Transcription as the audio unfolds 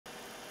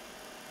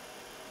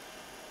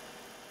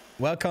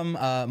Welcome,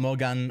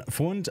 Morgane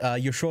Frund.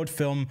 Your short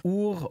film,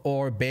 Oer,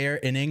 or Bear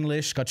in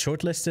English, got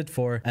shortlisted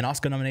for an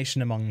Oscar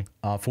nomination among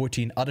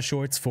 14 other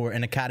shorts for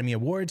an Academy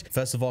Award.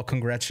 First of all,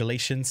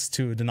 congratulations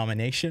to the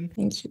nomination.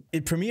 Thank you.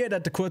 It premiered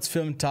at the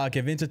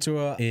Kurzfilmtage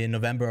Winterthur in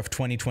November of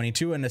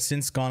 2022 and has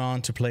since gone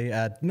on to play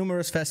at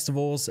numerous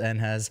festivals and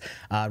has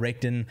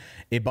raked in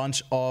a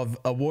bunch of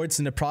awards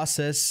in the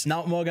process.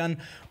 Now, Morgane,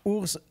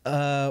 Oer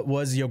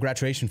was your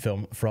graduation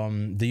film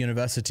from the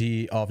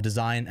University of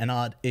Design and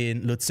Art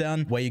in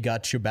Luzern, where you got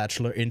your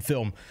bachelor in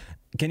film.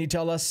 Can you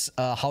tell us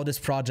how this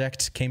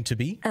project came to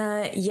be?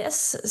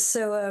 Yes.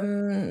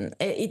 So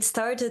it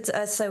started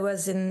as I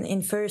was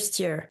in first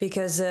year,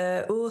 because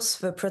Urs,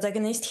 the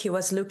protagonist, he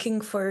was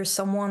looking for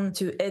someone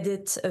to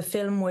edit a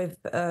film with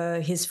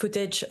his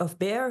footage of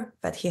bear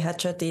that he had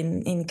shot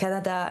in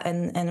Canada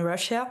and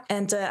Russia.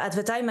 And at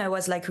the time, I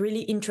was like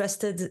really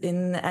interested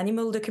in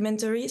animal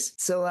documentaries.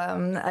 So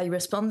I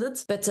responded,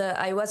 but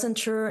I wasn't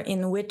sure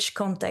in which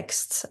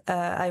context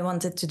I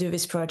wanted to do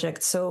this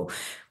project. So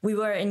we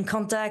were in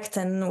contact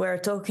and we're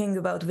talking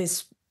about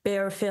this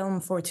bear film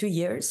for 2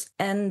 years.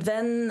 And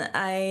then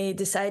I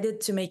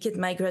decided to make it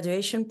my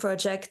graduation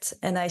project.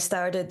 And I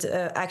started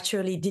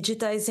actually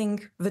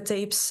digitizing the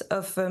tapes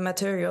of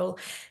material.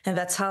 And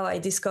that's how I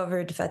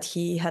discovered that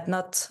he had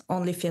not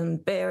only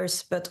filmed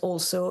bears, but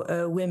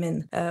also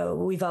women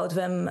without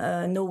them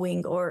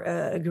knowing or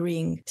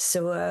agreeing.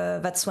 So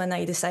that's when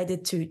I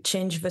decided to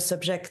change the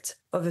subject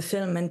of a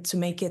film and to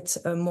make it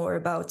more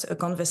about a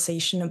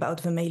conversation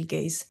about the male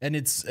gaze. And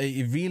it's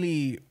a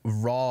really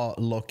raw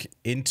look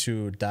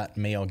into that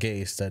male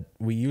gaze that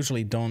we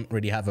usually don't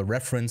really have a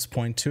reference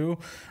point to.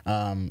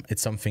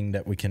 It's something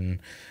that we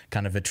can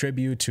kind of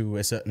attribute to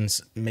a certain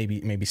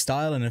maybe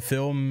style in a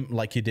film,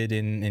 like you did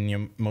in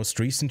your most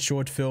recent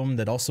short film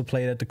that also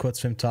played at the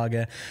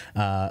Kurzfilmtage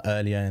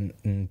earlier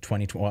in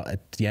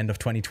at the end of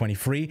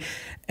 2023.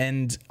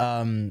 And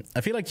I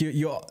feel like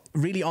you're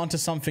really onto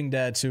something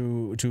there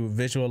to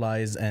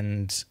visualize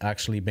and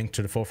actually bring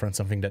to the forefront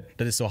something that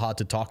is so hard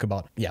to talk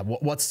about. Yeah,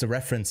 what's the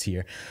reference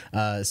here?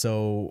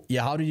 So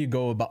yeah, how do you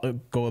go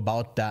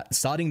about that,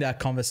 starting that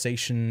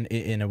conversation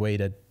in a way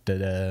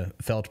that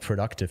felt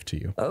productive to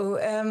you?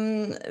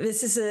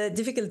 This is a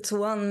difficult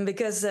one,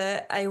 because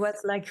I was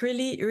like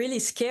really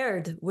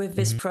scared with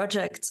this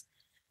project,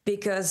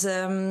 because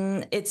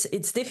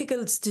it's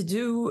difficult to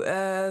do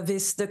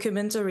this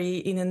documentary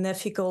in an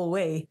ethical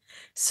way.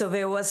 So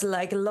there was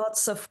like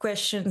lots of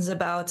questions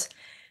about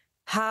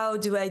how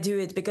do I do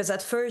it? Because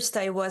at first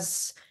I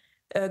was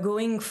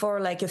going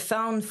for like a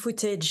found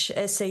footage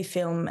essay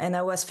film, and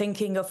I was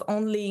thinking of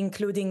only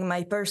including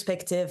my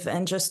perspective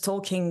and just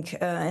talking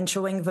and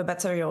showing the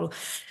material.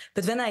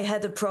 But then I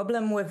had a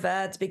problem with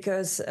that,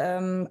 because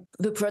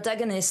the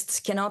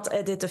protagonist cannot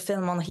edit a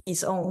film on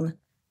his own.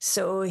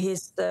 So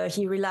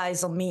he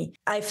relies on me.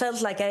 I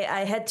felt like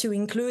I had to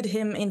include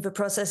him in the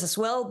process as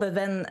well, but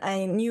then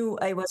I knew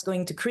I was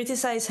going to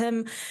criticize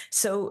him.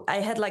 So I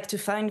had like to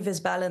find this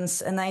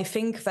balance. And I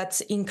think that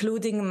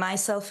including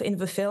myself in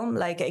the film,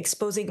 like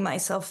exposing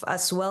myself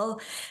as well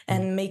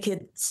and make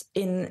it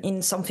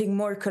in something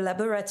more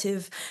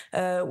collaborative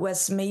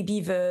was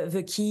maybe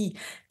the key.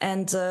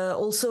 And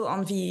also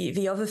on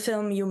the other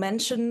film you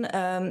mentioned,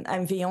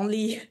 I'm the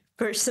only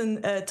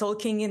person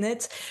talking in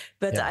it,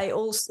 but yeah. I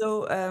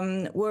also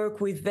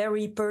work with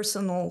very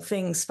personal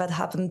things that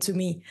happened to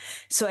me.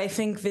 So I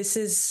think this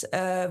is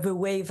the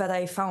way that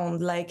I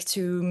found, like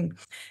to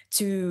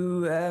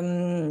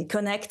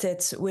connect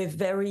it with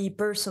very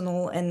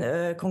personal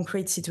and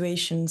concrete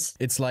situations.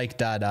 It's like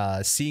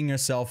that seeing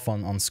yourself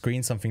on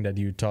screen, something that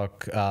you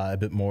talk a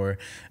bit more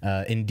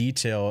in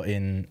detail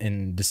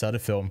in this other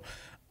film,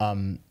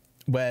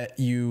 where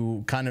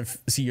you kind of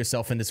see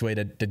yourself in this way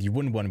that you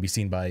wouldn't want to be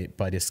seen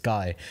by this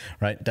guy,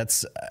 right?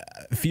 That's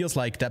feels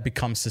like that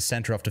becomes the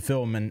center of the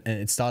film, and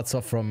it starts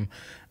off from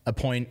a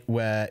point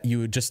where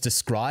you just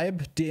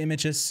describe the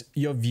images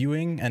you're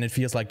viewing, and it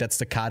feels like that's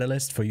the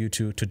catalyst for you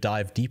to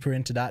dive deeper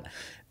into that,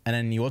 and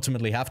then you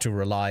ultimately have to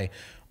rely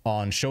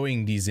on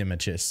showing these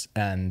images.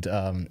 And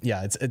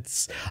yeah,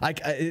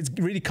 it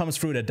really comes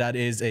through that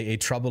is a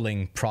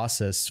troubling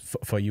process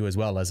for you as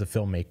well as a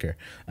filmmaker,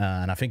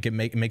 and I think it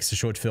makes the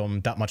short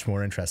film that much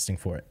more interesting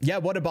for it. Yeah,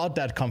 what about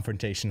that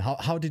confrontation?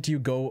 How did you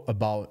go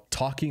about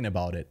talking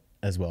about it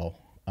as well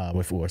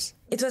with Urs?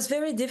 It was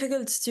very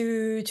difficult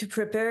to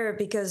prepare,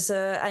 because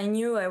I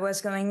knew I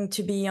was going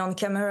to be on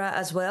camera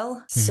as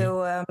well.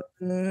 So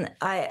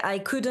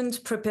I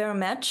couldn't prepare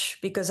much,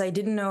 because I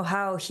didn't know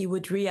how he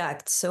would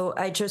react. So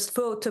I just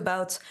thought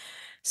about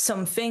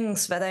some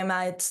things that I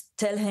might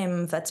tell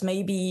him that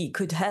maybe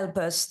could help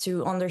us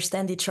to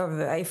understand each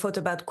other. I thought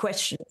about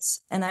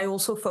questions, and I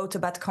also thought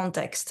about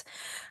context.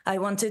 I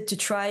wanted to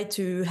try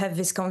to have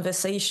this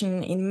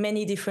conversation in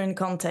many different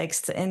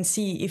contexts and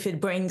see if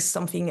it brings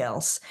something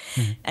else.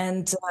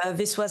 And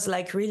this was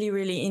like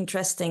really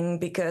interesting,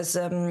 because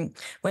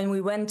when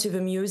we went to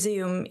the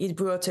museum, it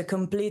brought a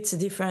complete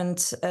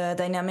different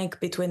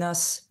dynamic between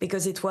us,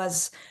 because it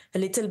was a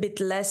little bit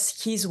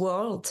less his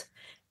world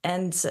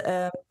And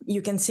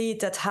you can see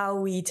it at how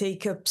we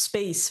take up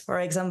space, for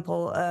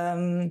example,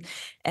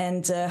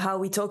 and how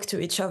we talk to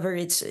each other.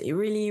 It's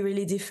really,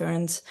 really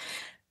different.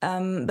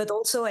 But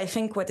also, I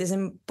think what is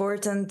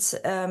important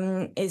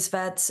is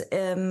that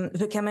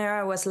the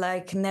camera was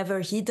like never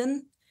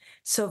hidden.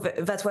 So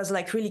that was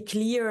like really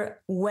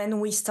clear when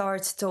we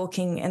start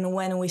talking and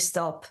when we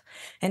stop.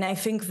 And I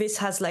think this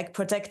has like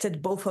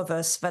protected both of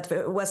us, that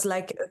there was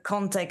like a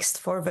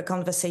context for the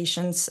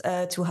conversations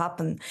to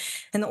happen.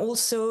 And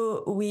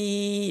also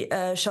we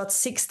shot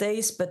 6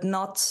 days, but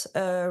not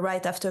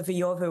right after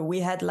the other.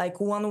 We had like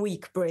 1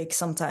 week break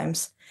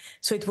sometimes.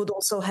 So it would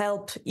also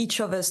help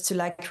each of us to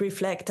like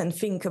reflect and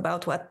think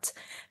about what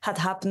had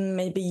happened,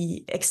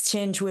 maybe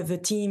exchange with the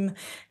team.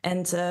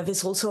 And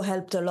this also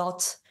helped a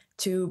lot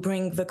to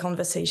bring the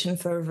conversation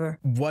further.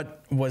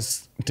 What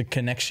was the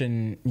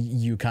connection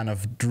you kind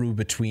of drew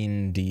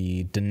between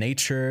the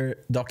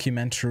nature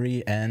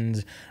documentary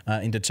and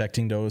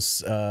interjecting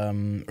those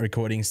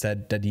recordings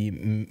that he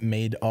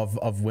made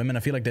of women? I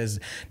feel like there's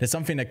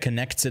something that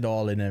connects it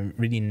all in a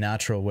really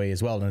natural way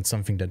as well, and it's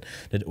something that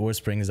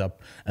Urs brings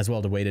up as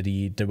well, the way that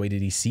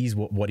he sees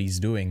what he's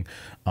doing,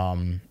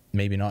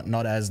 maybe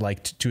not as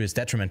like to his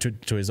detriment,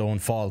 to his own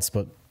faults,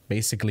 but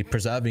basically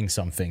preserving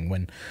something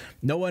when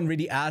no one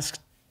really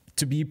asked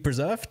to be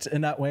preserved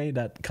in that way,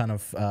 that kind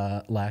of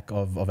lack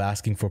of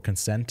asking for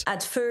consent.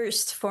 At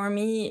first, for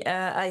me,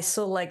 I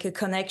saw like a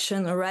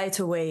connection right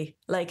away.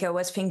 Like I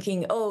was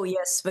thinking, oh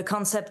yes, the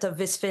concept of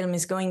this film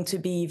is going to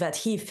be that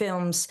he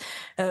films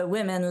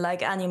women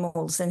like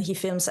animals and he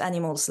films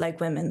animals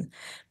like women.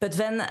 But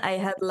then I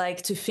had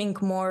like to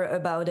think more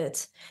about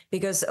it,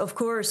 because of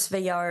course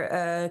they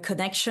are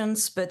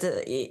connections, but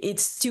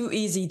it's too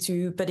easy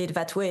to put it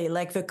that way.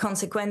 Like the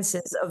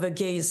consequences of a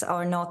gaze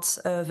are not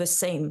the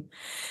same.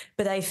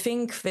 But I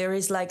think there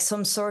is like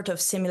some sort of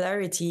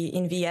similarity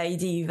in the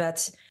idea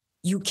that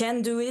you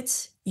can do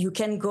it, you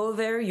can go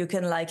there, you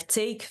can like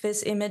take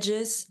these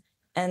images.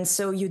 And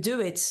so you do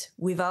it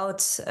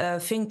without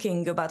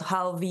thinking about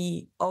how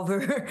the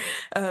other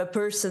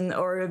person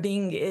or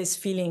being is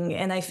feeling.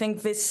 And I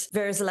think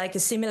there's like a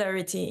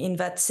similarity in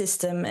that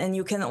system. And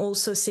you can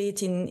also see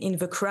it in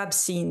the crab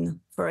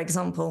scene, for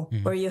example,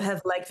 where you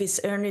have like this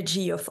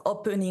energy of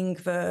opening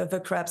the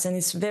crabs, and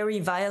it's very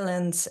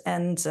violent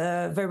and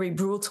very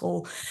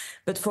brutal.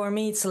 But for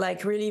me, it's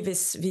like really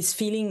this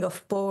feeling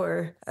of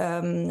power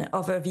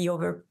over the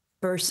other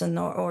person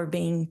or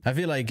being. I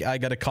feel like I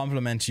gotta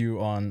compliment you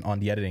on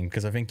the editing,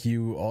 because I think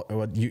you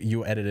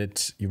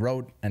edited, you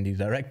wrote and you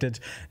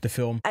directed the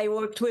film. I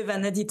worked with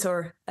an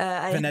editor.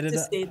 An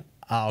editor?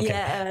 Okay.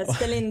 Yeah,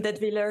 Céline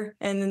Detwiller,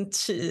 and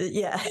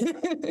yeah.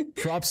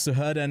 Props to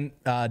her. Then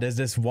there's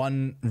this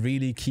one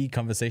really key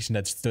conversation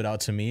that stood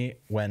out to me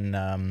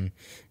when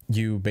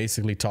you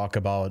basically talk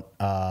about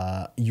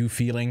you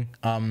feeling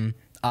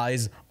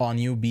eyes on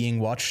you being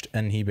watched,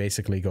 and he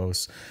basically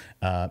goes,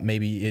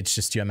 maybe it's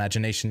just your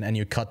imagination, and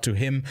you cut to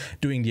him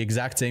doing the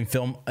exact same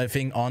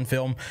thing on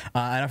film,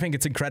 and I think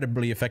it's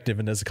incredibly effective,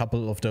 and there's a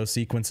couple of those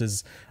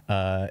sequences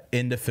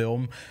in the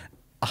film.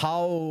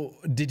 How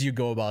did you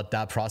go about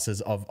that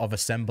process of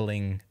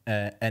assembling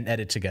an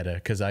edit together?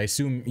 Because I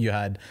assume you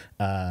had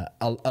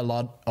a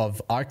lot of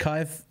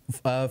archive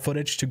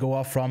footage to go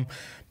off from,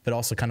 but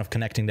also kind of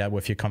connecting that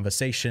with your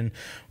conversation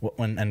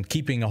and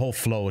keeping a whole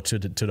flow to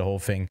the whole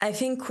thing. I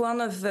think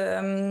one of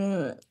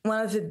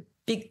the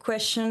big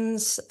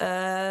questions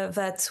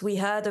that we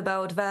had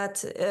about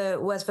that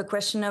was the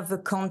question of the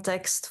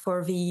context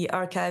for the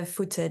archive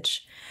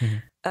footage.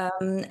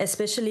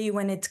 Especially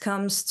when it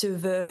comes to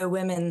the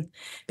women,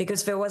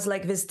 because there was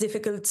like this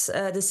difficult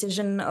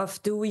decision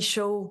of, do we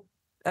show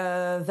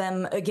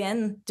them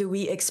again? Do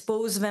we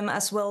expose them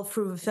as well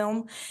through the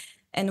film?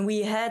 And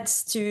we had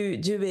to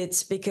do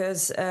it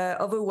because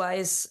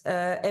otherwise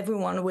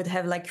everyone would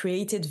have like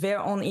created their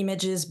own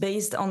images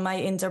based on my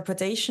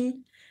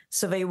interpretation.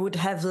 So they would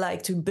have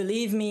like to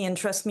believe me and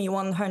trust me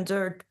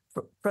 100%,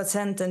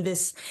 and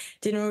this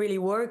didn't really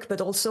work. But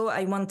also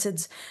I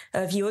wanted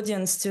the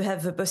audience to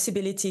have the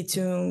possibility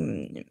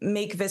to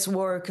make this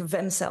work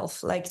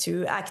themselves, like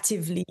to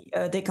actively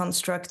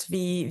deconstruct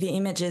the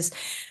images.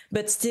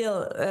 But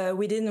still,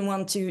 we didn't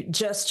want to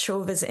just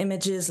show these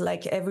images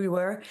like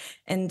everywhere.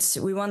 And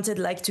we wanted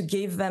like to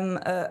give them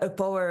a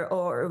power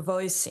or a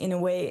voice in a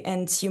way.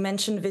 And you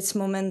mentioned this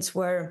moment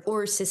where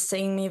Urs is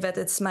saying me that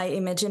it's my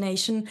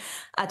imagination.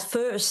 At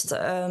first,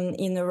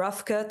 in a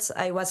rough cut,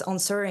 I was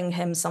answering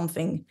him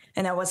something.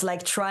 And I was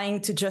like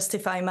trying to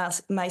justify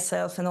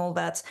myself and all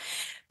that.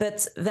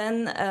 But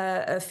then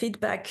a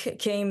feedback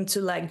came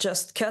to like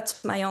just cut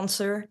my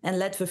answer and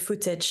let the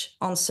footage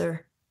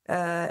answer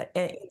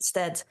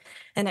instead.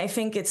 And I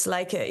think it's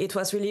like it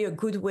was really a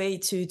good way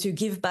to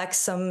give back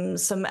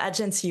some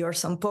agency or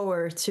some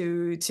power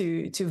to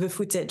the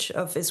footage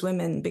of these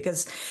women,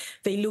 because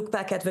they look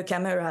back at the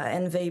camera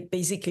and they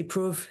basically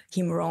prove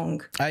him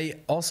wrong. I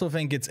also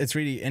think it's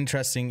really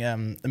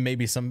interesting.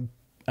 Maybe some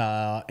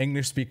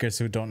English speakers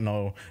who don't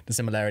know the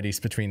similarities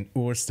between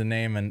ours, the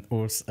name, and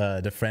ours,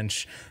 the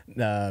French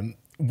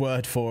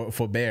word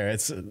for bear.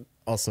 It's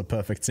Also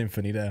perfect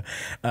symphony there.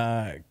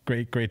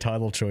 Great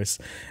title choice.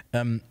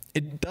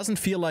 It doesn't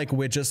feel like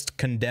we're just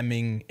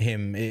condemning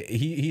him.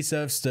 He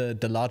serves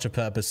the larger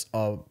purpose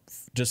of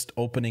just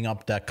opening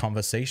up that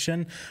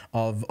conversation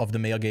of the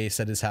male gaze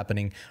that is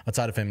happening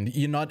outside of him.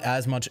 You're not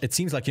as much, it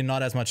seems like you're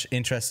not as much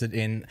interested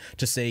in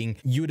just saying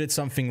you did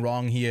something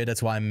wrong here,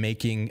 that's why I'm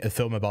making a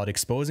film about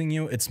exposing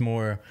you. It's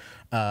more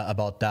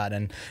about that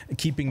and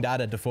keeping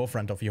that at the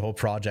forefront of your whole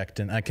project.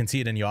 And I can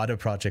see it in your other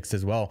projects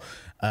as well.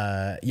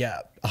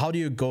 How do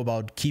you go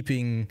about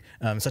keeping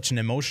such an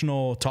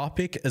emotional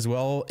topic as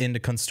well in the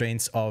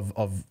constraints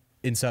of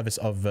in service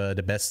of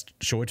the best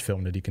short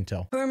film that you can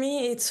tell? For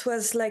me, it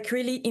was like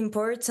really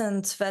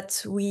important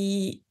that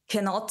we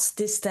cannot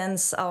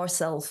distance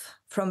ourselves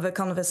from the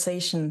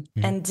conversation.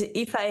 Mm-hmm. And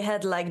if I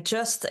had like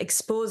just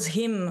exposed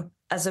him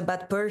as a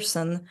bad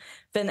person,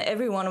 then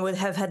everyone would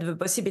have had the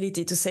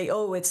possibility to say,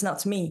 oh, it's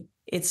not me.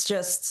 It's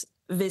just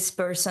this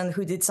person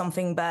who did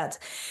something bad.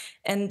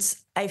 And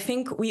I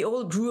think we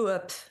all grew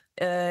up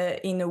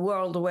in a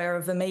world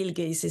where the male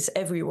gaze is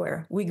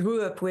everywhere. We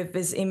grew up with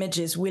these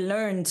images. We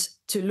learned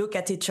to look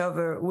at each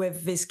other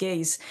with this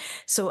gaze.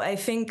 So I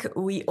think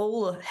we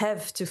all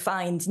have to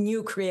find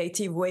new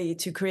creative way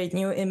to create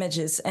new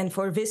images. And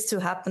for this to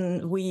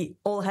happen, we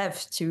all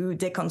have to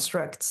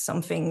deconstruct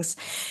some things.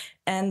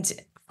 And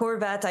for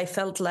that, I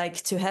felt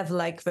like to have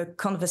like the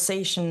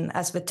conversation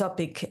as the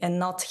topic and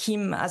not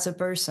him as a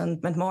person,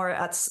 but more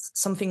as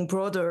something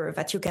broader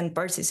that you can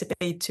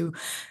participate to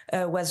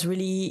was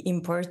really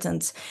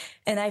important.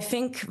 And I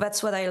think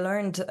that's what I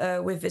learned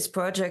with this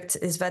project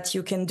is that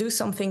you can do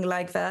something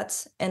like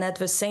that and at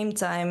the same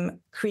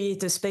time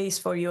create a space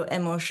for your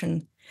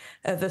emotion.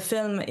 The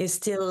film is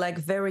still like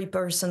very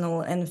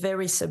personal and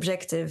very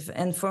subjective.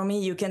 And for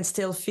me, you can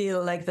still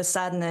feel like the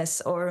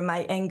sadness or my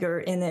anger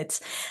in it.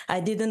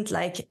 I didn't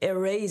like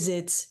erase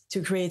it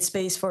to create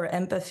space for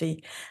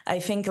empathy.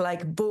 I think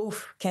like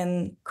both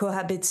can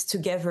cohabit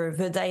together,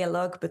 the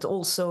dialogue, but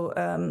also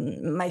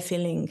my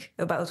feeling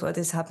about what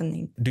is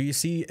happening. Do you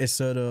see a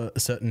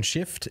certain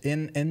shift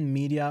in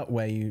media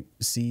where you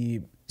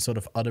see sort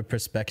of other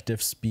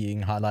perspectives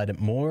being highlighted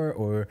more,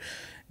 or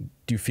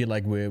do you feel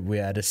like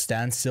we're at a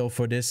standstill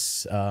for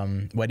this?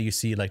 Where do you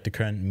see like the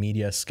current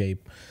mediascape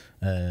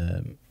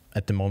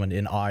at the moment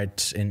in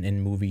art,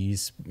 in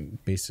movies,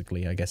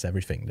 basically, I guess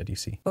everything that you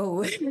see?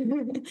 Oh.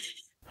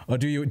 Or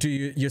do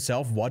you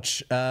yourself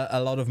watch a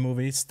lot of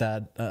movies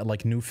that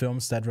like new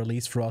films that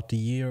release throughout the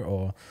year,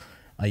 or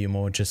are you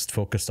more just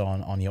focused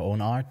on your own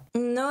art?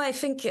 No, I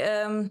think,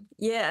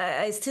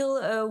 I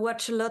still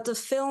watch a lot of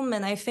film.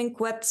 And I think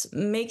what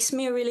makes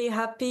me really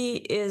happy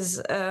is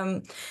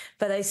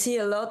that I see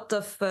a lot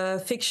of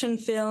fiction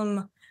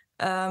film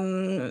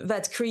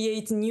that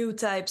create new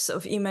types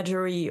of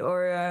imagery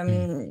or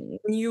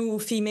new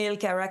female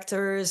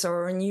characters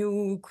or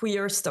new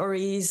queer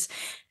stories.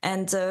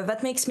 And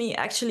that makes me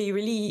actually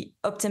really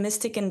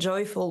optimistic and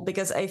joyful,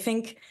 because I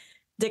think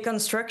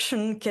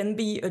deconstruction can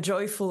be a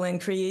joyful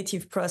and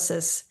creative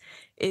process.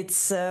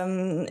 It's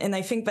and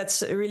I think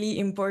that's really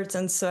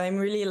important. So I'm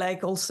really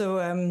like also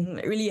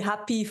really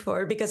happy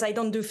because I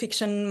don't do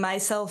fiction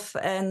myself,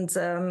 and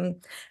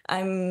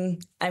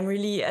I'm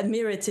really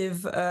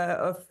admirative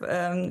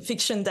of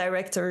fiction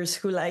directors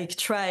who like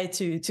try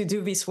to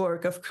do this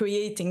work of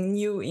creating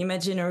new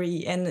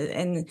imaginary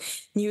and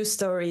new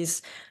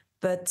stories.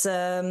 But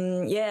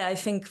I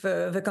think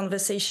the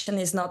conversation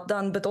is not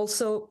done. But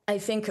also, I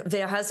think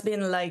there has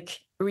been like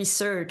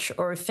research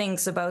or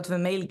things about the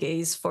male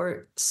gaze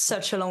for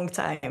such a long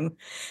time.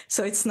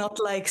 So it's not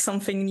like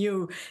something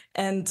new.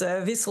 And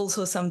this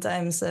also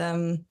sometimes,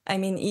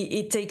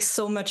 it takes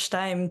so much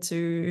time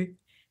to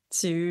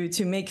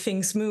make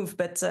things move.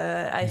 But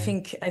I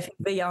think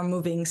they are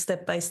moving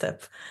step by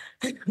step.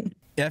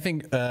 Yeah, I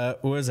think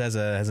Urs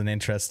has an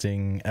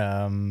interesting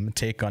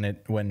take on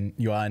it when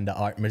you are in the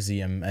art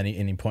museum, and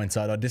he points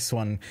out, this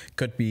one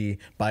could be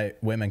by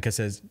women because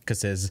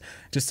there's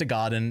just a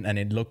garden and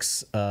it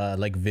looks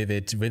like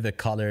vivid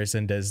colors,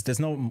 and there's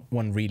no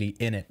one really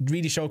in it. It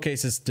really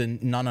showcases the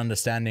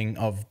non-understanding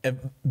of a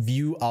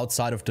view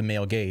outside of the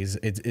male gaze.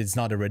 It's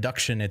not a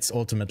reduction, it's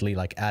ultimately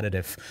like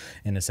additive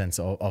in a sense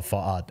of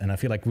for art. And I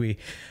feel like we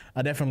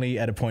are definitely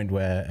at a point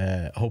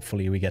where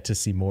hopefully we get to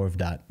see more of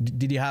that.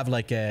 Did you have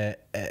like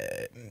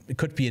it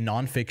could be a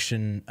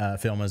non-fiction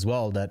film as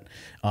well that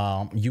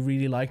you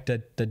really liked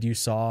that you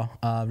saw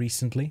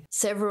recently?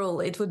 Several.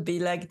 It would be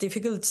like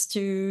difficult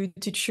to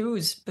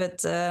choose,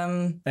 but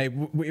hey,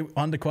 we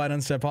on the Quiet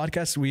On Set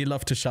podcast, we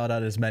love to shout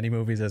out as many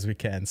movies as we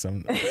can.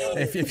 So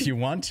if you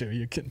want to,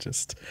 you can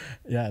just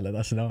let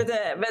us know.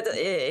 But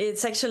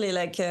it's actually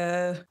like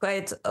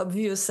quite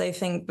obvious, I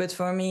think. But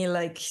for me,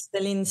 like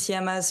Céline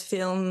Sciamma's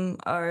film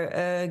are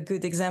a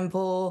good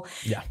example.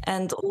 Yeah.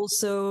 And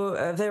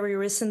also very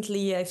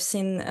recently I've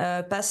seen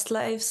Past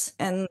Lives,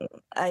 and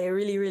I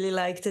really, really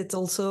liked it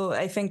also.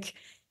 I think,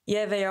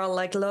 there are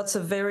like lots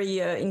of very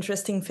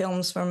interesting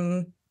films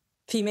from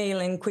female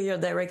and queer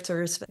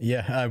directors.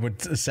 Yeah, I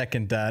would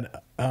second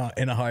that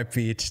in a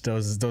heartbeat.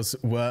 Those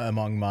were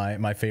among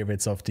my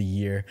favorites of the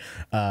year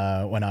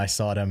when I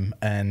saw them,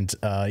 and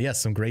yeah,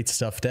 some great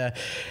stuff there.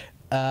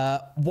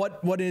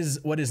 What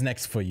is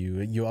next for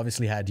you? You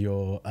obviously had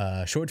your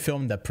short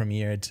film that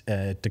premiered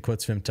at the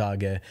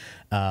Kurzfilmtage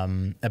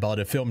about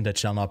a film that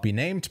shall not be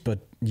named,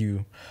 but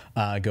you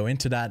go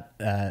into that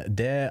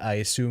there. I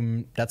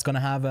assume that's going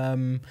to have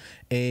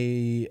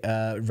a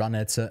run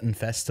at certain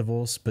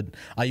festivals, but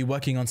are you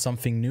working on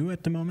something new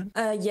at the moment?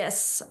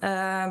 Yes,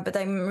 but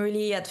I'm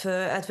really at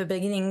the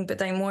beginning,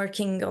 but I'm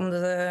working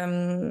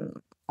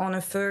on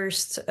a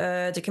first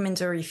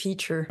documentary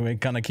feature. We're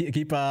gonna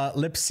keep our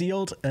lips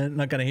sealed and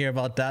not gonna hear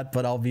about that,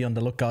 but I'll be on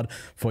the lookout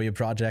for your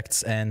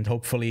projects, and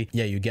hopefully,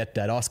 yeah, you get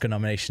that Oscar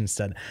nomination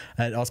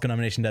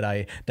that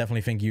I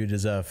definitely think you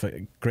deserve.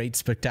 A great,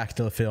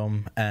 spectacular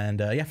film, and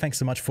yeah, thanks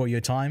so much for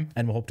your time,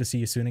 and we'll hope to see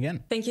you soon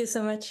again. Thank you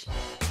so much.